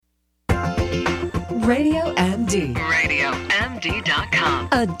Radio MD. RadioMD.com.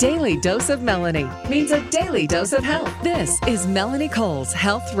 A daily dose of Melanie means a daily dose of health. This is Melanie Cole's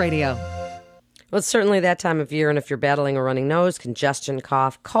Health Radio. Well, it's certainly that time of year, and if you're battling a running nose, congestion,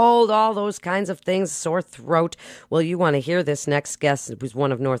 cough, cold, all those kinds of things, sore throat, well, you want to hear this next guest, who's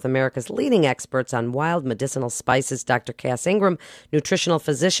one of North America's leading experts on wild medicinal spices, Dr. Cass Ingram, nutritional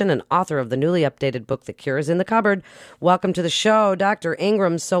physician and author of the newly updated book, The Cure is in the Cupboard. Welcome to the show, Dr.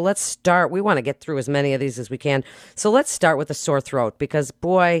 Ingram. So let's start. We want to get through as many of these as we can. So let's start with a sore throat, because,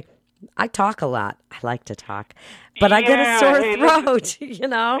 boy, I talk a lot. I like to talk. But I get a sore throat, you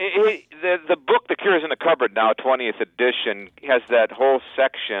know? The book, The Cure is in the Cupboard, now 20th edition, has that whole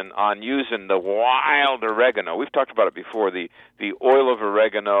section on using the wild oregano. We've talked about it before, the oil of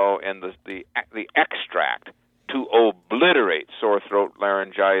oregano and the extract to obliterate sore throat,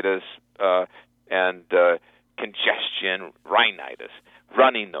 laryngitis, and congestion, rhinitis,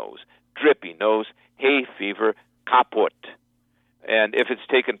 runny nose, drippy nose, hay fever, kaput. And if it's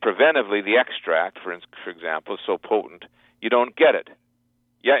taken preventively, the extract, for example, is so potent, you don't get it.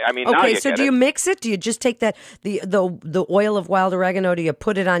 Yeah, I mean, now you get it. Okay, so do you mix it? Do you just take that the oil of wild oregano? Do you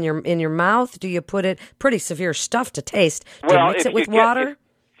put it on in your mouth? Do you put it pretty severe stuff to taste? Do you mix it with water?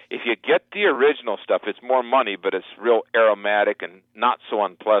 If you get the original stuff, it's more money, but it's real aromatic and not so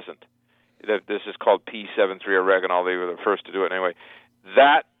unpleasant. This is called P73 oregano. They were the first to do it anyway.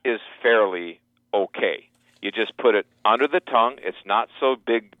 That is fairly okay. You just put it under the tongue. It's not so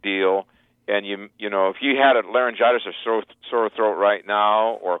big deal. And, you know, if you had a laryngitis or sore throat right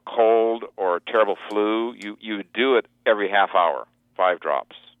now, or cold or terrible flu, you do it every half hour, 5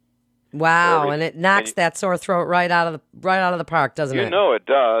 drops. Wow, and it knocks that sore throat right out of the park, doesn't it? You know it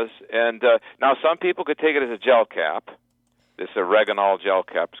does. And now some people could take it as a gel cap. This oreganol gel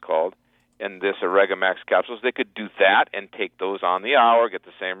cap is called. And this Oregamax capsules, they could do that and take those on the hour, get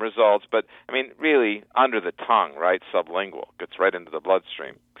the same results. But, I mean, really, under the tongue, right, sublingual, gets right into the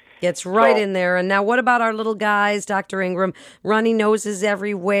bloodstream. Gets right in there. And now what about our little guys, Dr. Ingram? Runny noses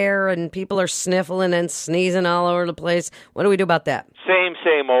everywhere, and people are sniffling and sneezing all over the place. What do we do about that?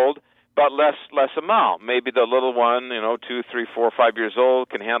 Same old, but less amount. Maybe the little one, 2, 3, 4, 5 years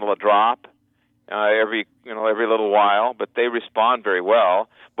old, can handle a drop every little while, but they respond very well.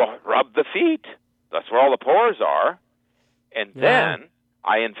 Well, rub the feet. That's where all the pores are. And then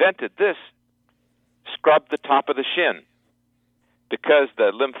I invented this: scrub the top of the shin. Because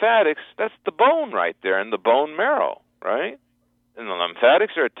the lymphatics, that's the bone right there, and the bone marrow, right? And the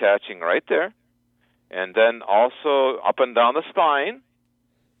lymphatics are attaching right there. And then also up and down the spine.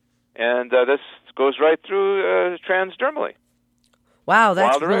 And this goes right through transdermally. Wow,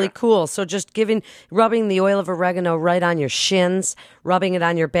 that's really cool. So just rubbing the oil of oregano right on your shins, rubbing it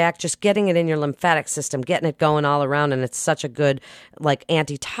on your back, just getting it in your lymphatic system, getting it going all around, and it's such a good,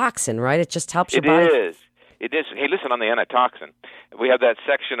 antitoxin, right? It just helps your body. It is. Hey, listen, on the antitoxin, we have that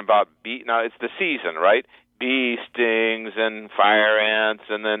section about now it's the season, right? Bee stings and fire ants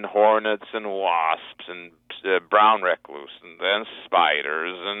and then hornets and wasps and brown recluse and then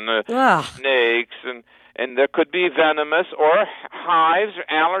spiders and snakes and there could be venomous or hives or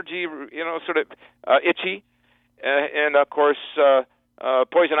allergy, sort of itchy, and of course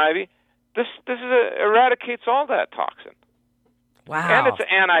poison ivy. This eradicates all that toxin. Wow. And it's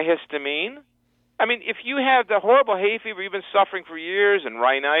antihistamine. I mean, if you have the horrible hay fever you've been suffering for years and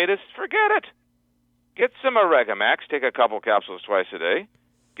rhinitis, forget it. Get some Oregamax, take a couple capsules twice a day,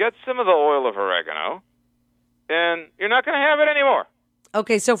 get some of the oil of oregano, and you're not going to have it anymore.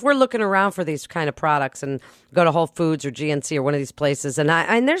 Okay, so if we're looking around for these kind of products and go to Whole Foods or GNC or one of these places, and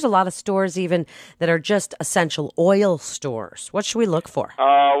there's a lot of stores even that are just essential oil stores, what should we look for?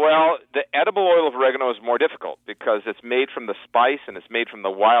 Well, the edible oil of oregano is more difficult because it's made from the spice and it's made from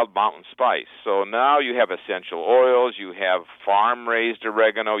the wild mountain spice. So now you have essential oils, you have farm-raised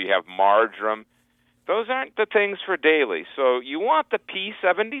oregano, you have marjoram. Those aren't the things for daily. So you want the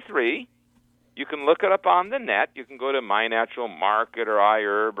P73. You can look it up on the net. You can go to My Natural Market or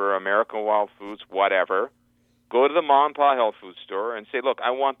iHerb or American Wild Foods, whatever. Go to the Ma and Pa health food store and say, look,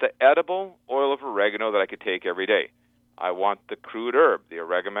 I want the edible oil of oregano that I could take every day. I want the crude herb, the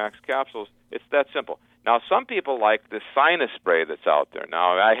Oregamax capsules. It's that simple. Now, some people like the sinus spray that's out there.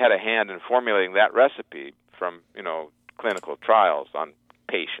 Now, I had a hand in formulating that recipe from, clinical trials on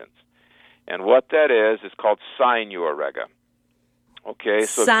patients. And what that is called Sinuorega. Okay,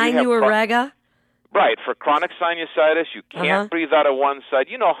 so Sinuorega? Right, for chronic sinusitis, you can't breathe out of one side.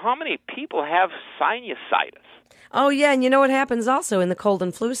 You know how many people have sinusitis? Oh, yeah, and you know what happens also in the cold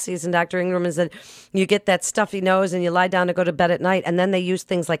and flu season, Dr. Ingram, is that you get that stuffy nose and you lie down to go to bed at night, and then they use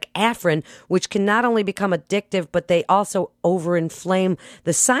things like Afrin, which can not only become addictive, but they also overinflame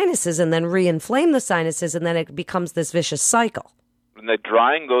the sinuses and then reinflame the sinuses, and then it becomes this vicious cycle. And that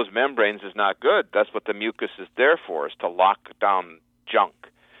drying those membranes is not good. That's what the mucus is there for, is to lock down junk.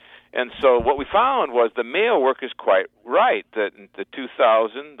 And so what we found was the Mayo work is quite right, that in the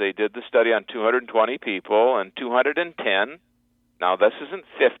 2000, they did the study on 220 people, and 210, now this isn't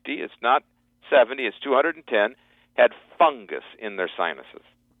 50, it's not 70, it's 210, had fungus in their sinuses.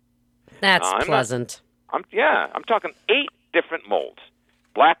 That's pleasant. I'm talking 8 different molds,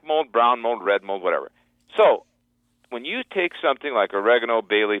 black mold, brown mold, red mold, whatever. So when you take something like oregano,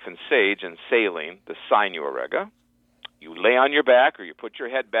 bay leaf, and sage and saline, the Sinuorega, you lay on your back or you put your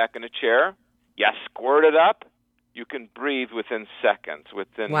head back in a chair, you squirt it up, you can breathe within seconds,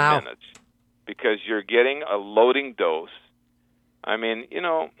 within minutes, because you're getting a loading dose. I mean,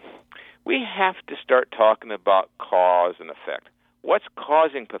 we have to start talking about cause and effect. What's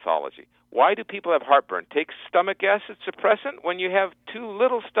causing pathology? Why do people have heartburn? Take stomach acid suppressant when you have too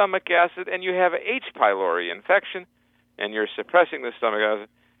little stomach acid and you have a H. pylori infection and you're suppressing the stomach acid.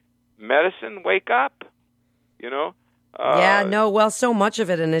 Medicine, wake up, so much of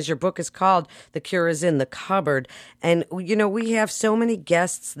it, and as your book is called, The Cure is in the Cupboard, and we have so many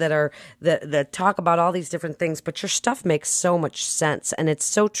guests that talk about all these different things, but your stuff makes so much sense, and it's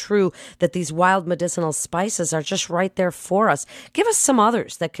so true that these wild medicinal spices are just right there for us. Give us some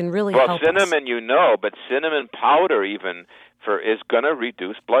others that can really help us. Well, cinnamon, but cinnamon powder even is going to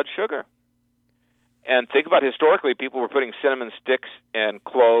reduce blood sugar. And think about historically, people were putting cinnamon sticks and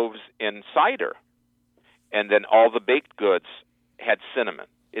cloves in cider. And then all the baked goods had cinnamon.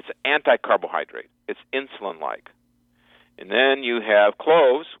 It's anti-carbohydrate. It's insulin-like. And then you have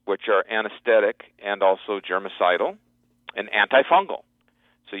cloves, which are anesthetic and also germicidal and antifungal.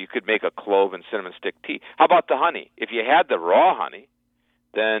 So you could make a clove and cinnamon stick tea. How about the honey? If you had the raw honey,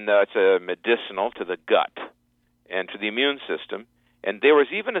 then it's a medicinal to the gut and to the immune system. And there was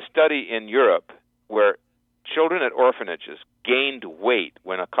even a study in Europe where children at orphanages gained weight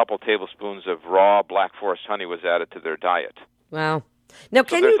when a couple tablespoons of raw Black Forest honey was added to their diet. Wow. Now,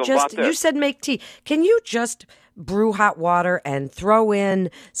 can you just, you said make tea. Can you just brew hot water and throw in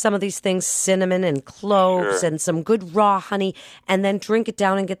some of these things, cinnamon and cloves and some good raw honey, and then drink it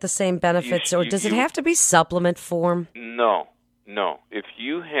down and get the same benefits? Or does it have to be supplement form? No. If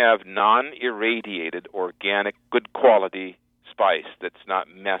you have non-irradiated, organic, good quality spice that's not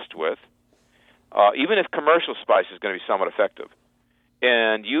messed with, even if commercial spice is going to be somewhat effective,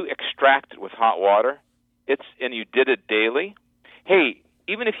 and you extract it with hot water, and you did it daily, hey,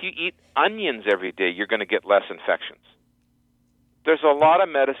 even if you eat onions every day, you're going to get less infections. There's a lot of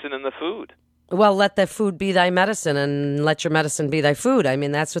medicine in the food. Well, let the food be thy medicine and let your medicine be thy food. I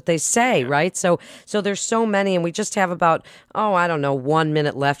mean, that's what they say, right? So there's so many, and we just have about, 1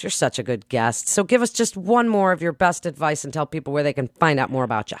 minute left. You're such a good guest. So give us just one more of your best advice and tell people where they can find out more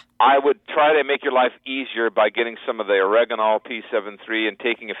about you. I would try to make your life easier by getting some of the oregano P73 and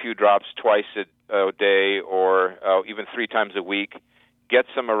taking a few drops twice a day or even 3 times a week. Get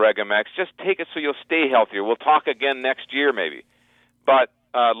some Oregamax. Just take it so you'll stay healthier. We'll talk again next year maybe. But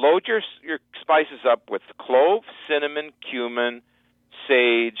load your spices up with clove, cinnamon, cumin,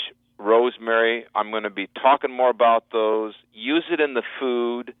 sage, rosemary. I'm going to be talking more about those. Use it in the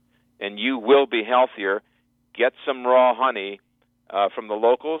food, and you will be healthier. Get some raw honey from the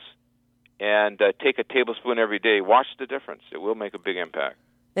locals, and take a tablespoon every day. Watch the difference. It will make a big impact.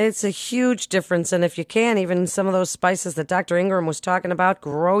 It's a huge difference, and if you can, even some of those spices that Dr. Ingram was talking about,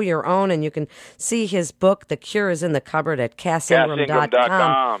 grow your own, and you can see his book, The Cure is in the Cupboard, at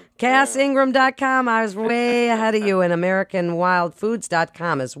CassIngram.com. CassIngram.com. I was way ahead of you, and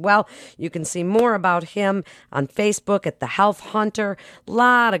AmericanWildFoods.com as well. You can see more about him on Facebook at The Health Hunter. A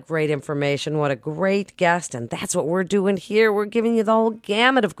lot of great information. What a great guest, and that's what we're doing here. We're giving you the whole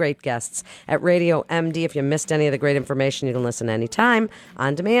gamut of great guests at Radio MD. If you missed any of the great information, you can listen anytime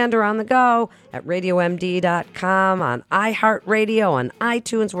on demand or on the go at RadioMD.com, on iHeartRadio, on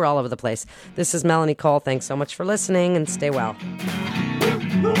iTunes. We're all over the place. This is Melanie Cole. Thanks so much for listening, and stay well.